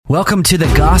Welcome to the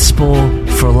Gospel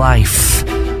for Life.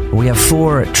 We have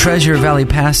 4 Treasure Valley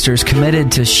pastors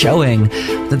committed to showing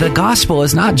that the gospel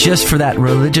is not just for that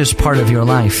religious part of your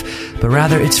life, but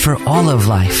rather it's for all of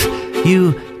life.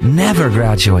 You never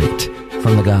graduate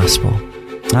from the gospel.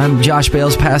 I'm Josh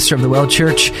Bales, pastor of the Well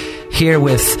Church, here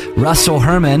with Russell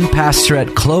Herman, pastor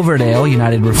at Cloverdale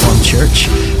United Reformed Church,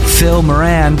 Phil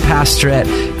Moran, pastor at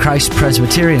Christ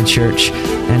Presbyterian Church,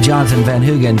 and Jonathan Van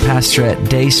Hoogen, pastor at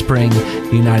Dayspring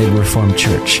United Reformed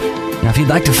Church. Now, if you'd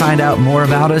like to find out more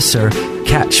about us or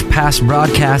catch past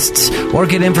broadcasts or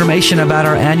get information about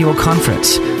our annual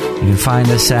conference, you can find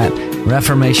us at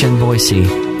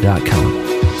reformationboise.com.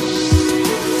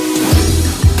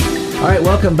 All right,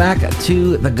 welcome back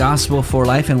to the Gospel for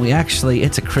Life, and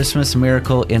it's a Christmas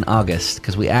miracle in August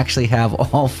because we actually have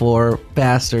all 4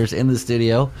 pastors in the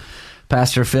studio.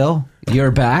 Pastor Phil,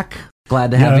 you're back.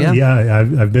 Glad to have you. Yeah,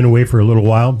 I've been away for a little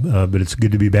while, but it's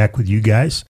good to be back with you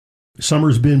guys.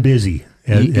 Summer's been busy.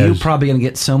 You're probably going to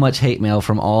get so much hate mail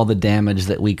from all the damage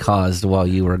that we caused while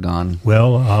you were gone.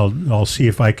 Well, I'll see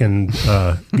if I can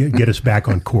get us back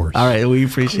on course. All right, we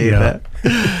appreciate that.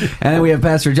 And then we have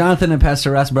Pastor Jonathan and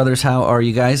Pastor Russ. Brothers, how are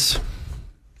you guys?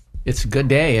 It's a good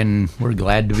day, and we're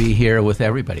glad to be here with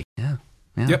everybody. Yeah.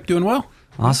 Yep, doing well.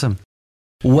 Awesome.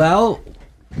 Well,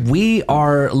 we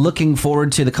are looking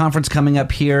forward to the conference coming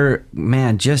up here,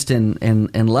 just in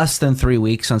less than 3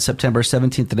 weeks on September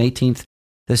 17th and 18th.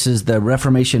 This is the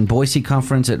Reformation Boise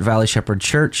Conference at Valley Shepherd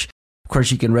Church. Of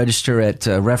course, you can register at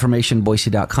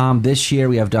reformationboise.com. This year,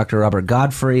 we have Dr. Robert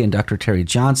Godfrey and Dr. Terry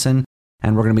Johnson,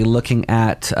 and we're going to be looking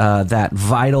at that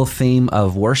vital theme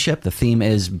of worship. The theme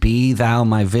is Be Thou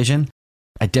My Vision.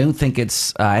 I don't think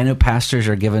I know pastors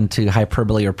are given to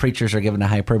hyperbole or preachers are given to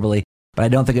hyperbole, but I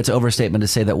don't think it's overstatement to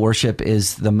say that worship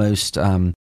is the most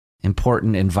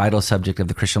important and vital subject of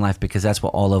the Christian life because that's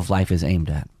what all of life is aimed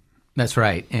at. That's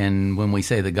right. And when we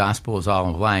say the gospel is all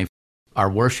of life, our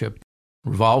worship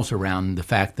revolves around the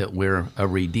fact that we're a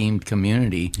redeemed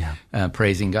community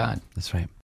praising God. That's right.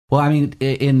 Well, I mean,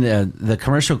 in the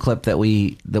commercial clip that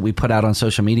we put out on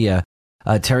social media,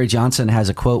 Terry Johnson has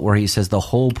a quote where he says, the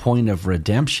whole point of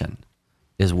redemption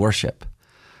is worship.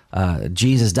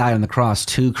 Jesus died on the cross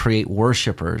to create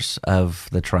worshipers of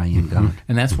the Triune God.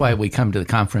 And that's why we come to the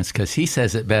conference, because he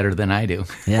says it better than I do.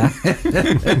 Yeah.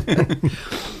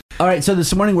 All right, so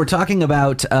this morning we're talking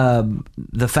about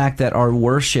the fact that our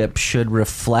worship should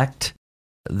reflect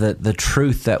the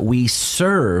truth that we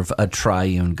serve a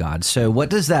triune God. So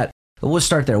we'll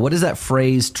start there. What does that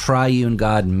phrase triune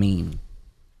God mean?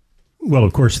 Well,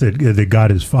 of course, that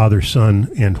God is Father, Son,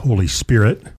 and Holy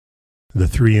Spirit, the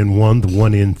 3 in 1, the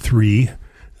 1 in 3,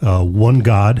 one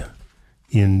God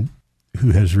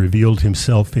who has revealed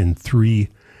himself in 3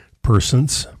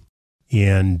 persons.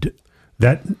 And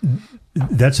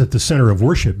that's at the center of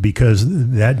worship because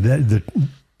the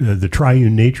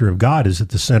triune nature of God is at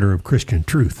the center of Christian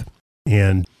truth.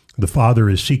 And the Father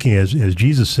is seeking, as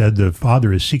Jesus said, the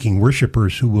Father is seeking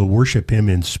worshipers who will worship him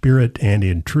in spirit and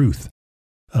in truth.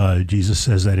 Jesus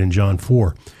says that in John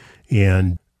 4.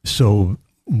 And so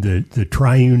the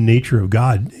triune nature of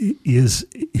God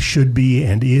should be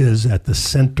and is at the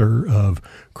center of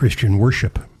Christian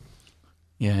worship.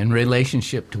 Yeah, in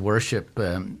relationship to worship,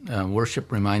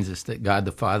 worship reminds us that God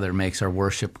the Father makes our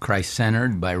worship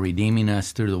Christ-centered by redeeming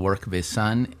us through the work of his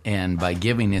Son and by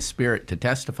giving his Spirit to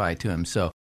testify to him.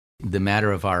 So the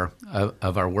matter of our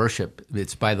worship,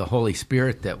 it's by the Holy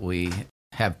Spirit that we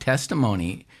have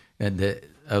testimony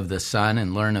of the Son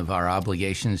and learn of our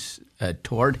obligations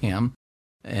toward him.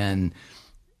 And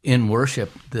in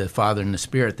worship, the Father and the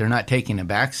Spirit, they're not taking a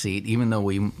back seat, even though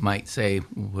we might say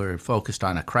we're focused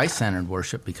on a Christ-centered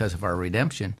worship because of our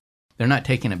redemption. They're not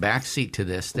taking a back seat to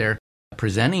this. They're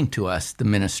presenting to us the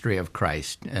ministry of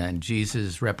Christ. And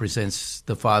Jesus represents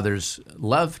the Father's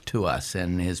love to us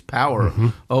and his power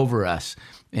over us.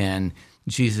 And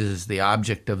Jesus is the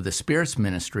object of the Spirit's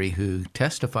ministry who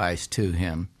testifies to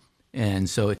him. And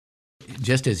so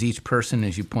just as each person,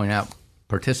 as you point out,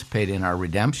 participate in our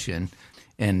redemption,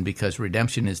 and because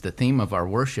redemption is the theme of our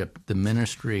worship, the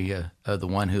ministry of the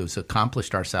one who has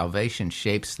accomplished our salvation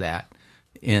shapes that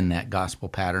in that gospel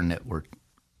pattern that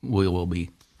we will be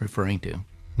referring to.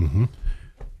 Mm-hmm.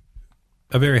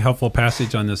 A very helpful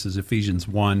passage on this is Ephesians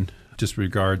 1, just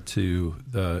regard to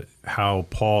how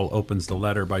Paul opens the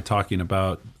letter by talking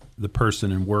about the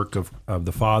person and work of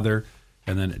the Father,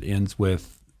 and then it ends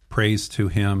with praise to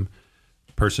him,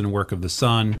 person and work of the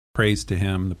Son, praise to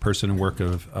him, the person and work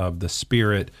of the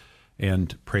Spirit,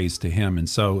 and praise to him. And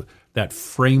so that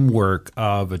framework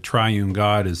of a triune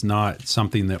God is not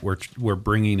something that we're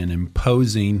bringing and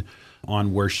imposing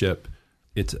on worship,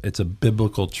 it's a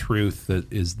biblical truth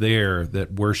that is there,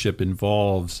 that worship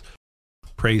involves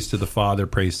praise to the Father,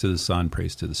 praise to the Son,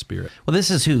 praise to the Spirit. Well, this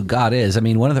is who God is. I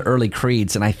mean, one of the early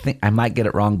creeds, and I think I might get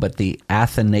it wrong, but the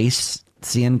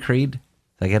Athanasian Creed, did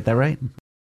I get that right?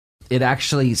 It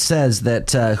actually says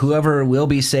that whoever will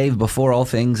be saved before all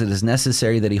things, it is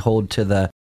necessary that he hold to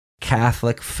the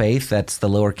Catholic faith, that's the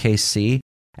lowercase c.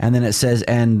 And then it says,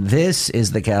 and this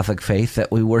is the Catholic faith,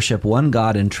 that we worship one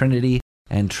God in Trinity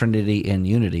and Trinity in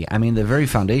unity. I mean, the very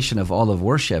foundation of all of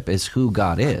worship is who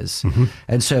God is. Mm-hmm.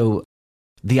 And so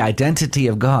the identity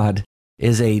of God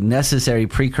is a necessary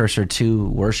precursor to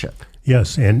worship.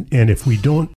 Yes, and if we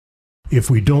don't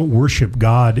worship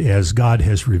God as God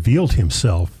has revealed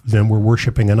himself, then we're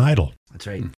worshiping an idol. That's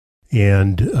right.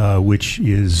 And which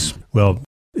is, well,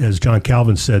 as John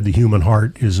Calvin said, the human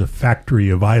heart is a factory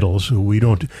of idols. So we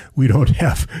don't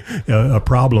have a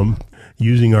problem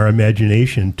using our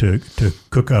imagination to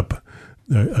cook up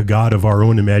a God of our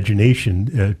own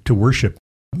imagination to worship.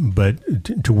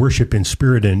 But to worship in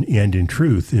spirit and in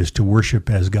truth is to worship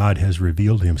as God has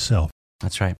revealed himself.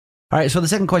 That's right. All right, so the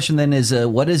second question then is,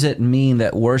 what does it mean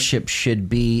that worship should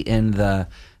be in the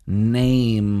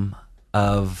name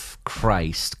of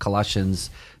Christ? Colossians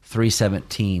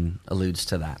 3:17 alludes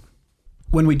to that.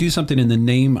 When we do something in the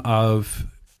name of,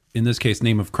 in this case,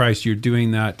 name of Christ, you're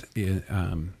doing that,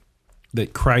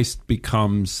 that Christ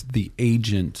becomes the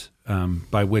agent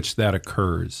by which that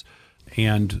occurs.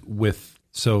 And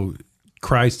so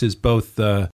Christ is both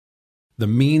the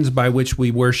means by which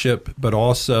we worship, but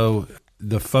also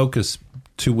the focus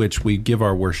to which we give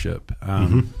our worship.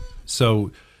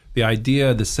 So the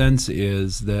idea, the sense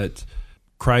is that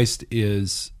Christ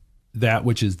is that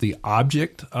which is the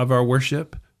object of our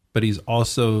worship, but he's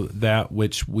also that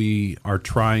which we are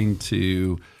trying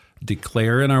to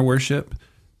declare in our worship,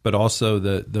 but also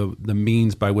the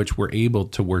means by which we're able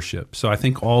to worship. So I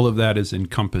think all of that is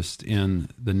encompassed in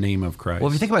the name of Christ. Well,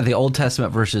 if you think about the Old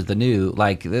Testament versus the New,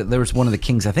 like there was one of the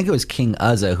kings, I think it was King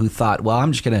Uzzah, who thought, well,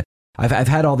 I'm just going to, I've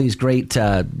had all these great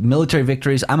military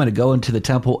victories. I'm going to go into the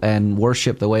temple and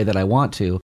worship the way that I want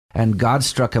to. And God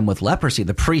struck him with leprosy.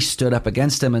 The priest stood up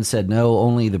against him and said, no,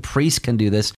 only the priest can do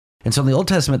this. And so in the Old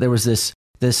Testament, there was this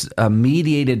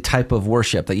mediated type of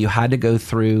worship that you had to go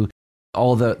through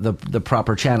all the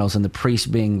proper channels, and the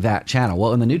priest being that channel.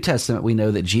 Well, in the New Testament, we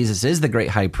know that Jesus is the great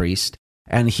high priest,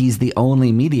 and he's the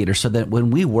only mediator, so that when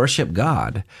we worship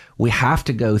God, we have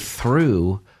to go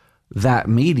through that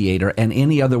mediator, and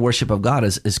any other worship of God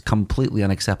is completely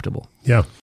unacceptable. Yeah.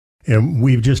 And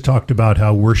we've just talked about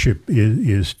how worship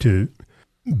is to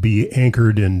be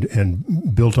anchored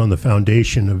and built on the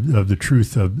foundation of the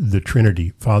truth of the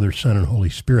Trinity, Father, Son, and Holy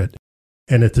Spirit.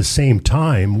 And at the same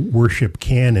time, worship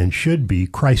can and should be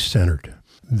Christ-centered.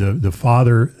 The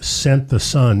Father sent the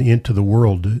Son into the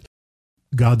world.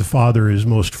 God the Father is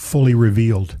most fully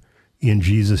revealed in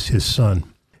Jesus, his Son.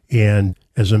 And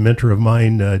as a mentor of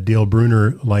mine, Dale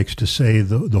Bruner, likes to say,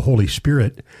 the Holy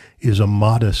Spirit is a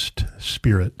modest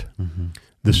spirit. Mm-hmm.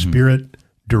 The Spirit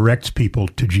directs people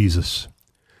to Jesus.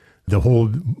 The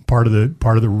whole part of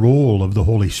the role of the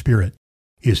Holy Spirit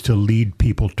is to lead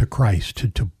people to Christ,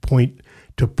 to point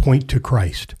to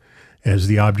Christ as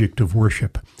the object of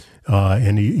worship.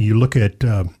 And you look at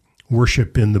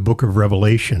worship in the book of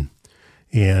Revelation,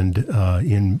 and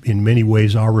in many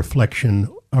ways our reflection,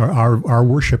 our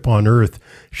worship on earth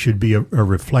should be a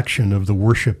reflection of the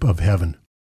worship of heaven.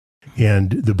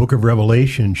 And the book of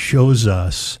Revelation shows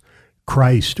us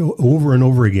Christ over and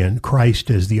over again, Christ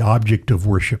as the object of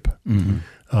worship.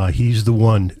 Mm-hmm. He's the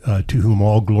one to whom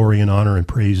all glory and honor and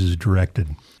praise is directed.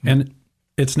 And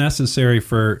it's necessary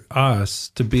for us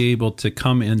to be able to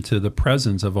come into the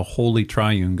presence of a holy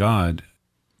triune God.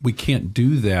 We can't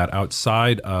do that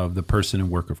outside of the person and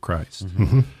work of Christ.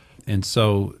 Mm-hmm. And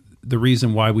so the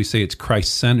reason why we say it's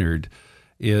Christ-centered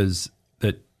is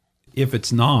that if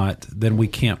it's not, then we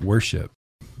can't worship,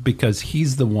 because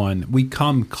he's the one. We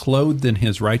come clothed in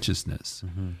his righteousness.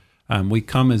 Mm-hmm. We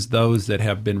come as those that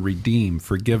have been redeemed,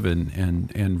 forgiven,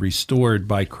 and restored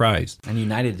by Christ. And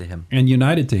united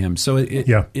to him. So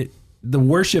the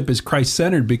worship is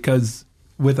Christ-centered, because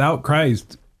without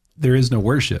Christ, there is no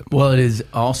worship. Well, it is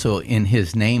also in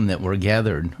his name that we're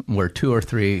gathered. Where two or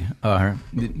three are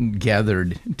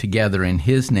gathered together in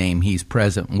his name, he's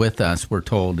present with us, we're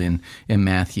told in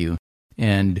Matthew.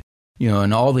 And,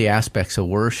 in all the aspects of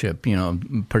worship,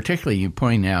 particularly you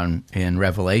point out in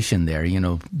Revelation there,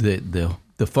 the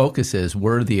focus is,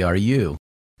 worthy are you,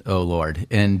 O Lord.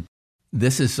 And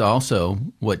this is also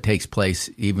what takes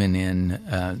place even in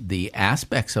the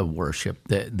aspects of worship,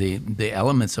 the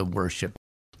elements of worship.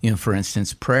 For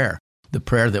instance, prayer. The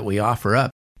prayer that we offer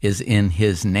up is in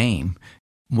his name.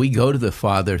 we go to the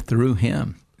Father through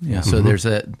Him. Yeah. So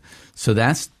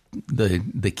that's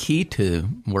the key to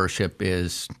worship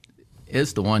is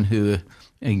the one who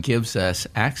gives us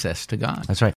access to God.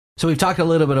 That's right. So we've talked a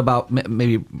little bit about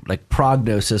maybe like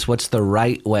prognosis. What's the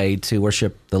right way to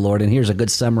worship the Lord? And here's a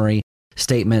good summary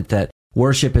statement that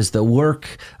worship is the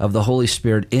work of the Holy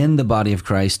Spirit in the body of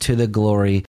Christ to the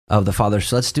glory of the Father.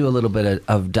 So let's do a little bit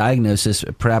of diagnosis,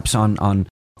 perhaps on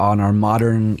our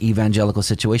modern evangelical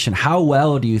situation. How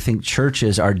well do you think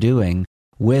churches are doing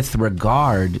with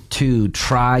regard to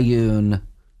triune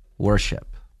worship?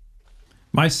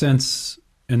 My sense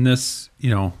in this,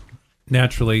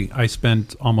 naturally, I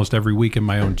spent almost every week in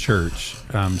my own church.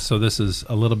 So this is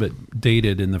a little bit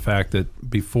dated in the fact that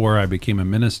before I became a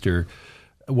minister,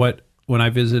 when I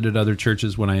visited other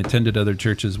churches, when I attended other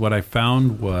churches, what I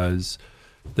found was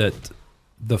that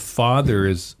the Father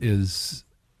is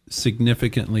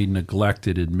significantly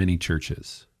neglected in many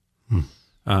churches.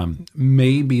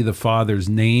 Maybe the Father's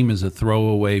name is a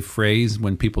throwaway phrase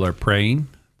when people are praying,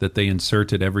 that they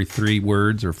inserted every 3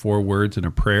 words or 4 words in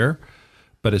a prayer.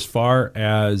 But as far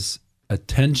as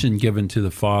attention given to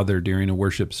the Father during a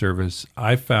worship service,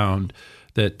 I found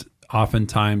that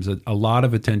oftentimes a lot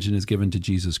of attention is given to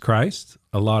Jesus Christ,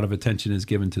 a lot of attention is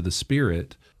given to the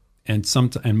Spirit, and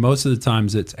most of the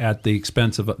times it's at the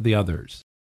expense of the others,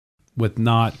 with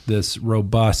not this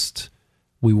robust,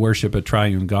 we worship a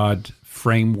triune God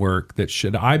framework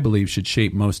that I believe should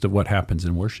shape most of what happens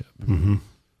in worship. Mm-hmm.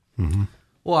 Mm-hmm.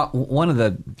 Well, one of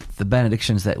the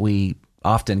benedictions that we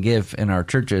often give in our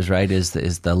churches, right, is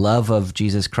the love of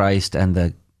Jesus Christ and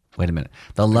the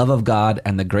love of God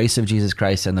and the grace of Jesus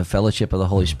Christ and the fellowship of the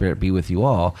Holy Spirit be with you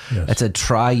all. Yes. It's a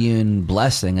triune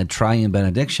blessing, a triune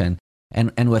benediction.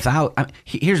 And without,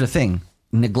 here's the thing,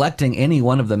 neglecting any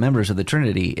one of the members of the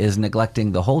Trinity is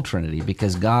neglecting the whole Trinity,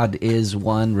 because God is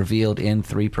one revealed in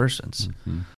 3 persons.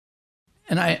 Mm-hmm.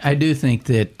 And I do think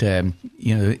that,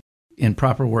 in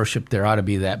proper worship, there ought to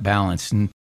be that balance. And,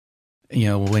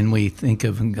 when we think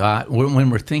of God, when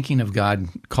we're thinking of God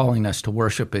calling us to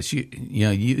worship, it's,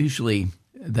 usually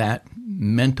that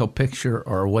mental picture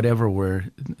or whatever we're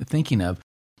thinking of,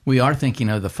 we are thinking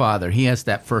of the Father. He has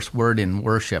that first word in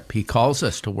worship. He calls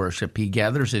us to worship. He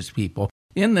gathers His people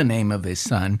in the name of His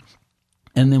Son.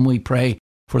 And then we pray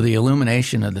for the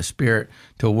illumination of the Spirit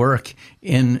to work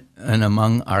in and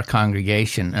among our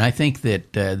congregation. And I think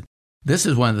that this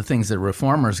is one of the things that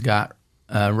Reformers got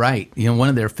right. One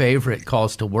of their favorite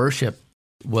calls to worship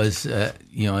was,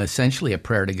 essentially a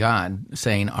prayer to God,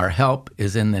 saying, "Our help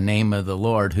is in the name of the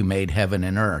Lord who made heaven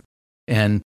and earth."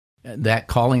 And that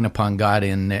calling upon God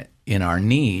in our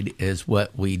need is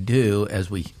what we do as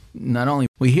we not only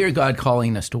we hear God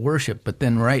calling us to worship, but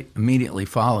then right immediately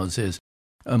follows is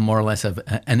more or less of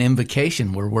an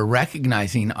invocation where we're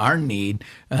recognizing our need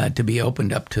to be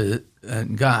opened up to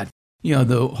God.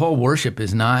 The whole worship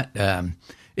is not.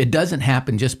 It doesn't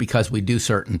happen just because we do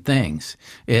certain things.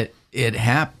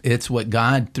 It's what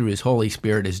God through His Holy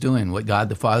Spirit is doing, what God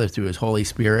the Father through His Holy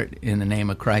Spirit in the name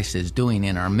of Christ is doing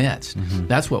in our midst. Mm-hmm.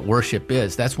 That's what worship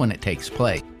is. That's when it takes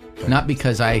place. Right. Not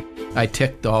because I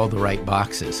ticked all the right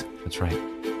boxes. That's right.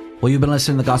 Well, you've been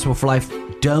listening to The Gospel for Life.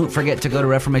 Don't forget to go to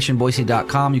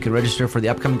ReformationBoise.com. You can register for the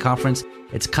upcoming conference.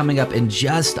 It's coming up in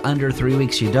just under 3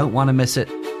 weeks. You don't want to miss it.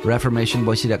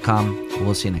 ReformationBoise.com.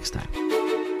 We'll see you next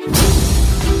time.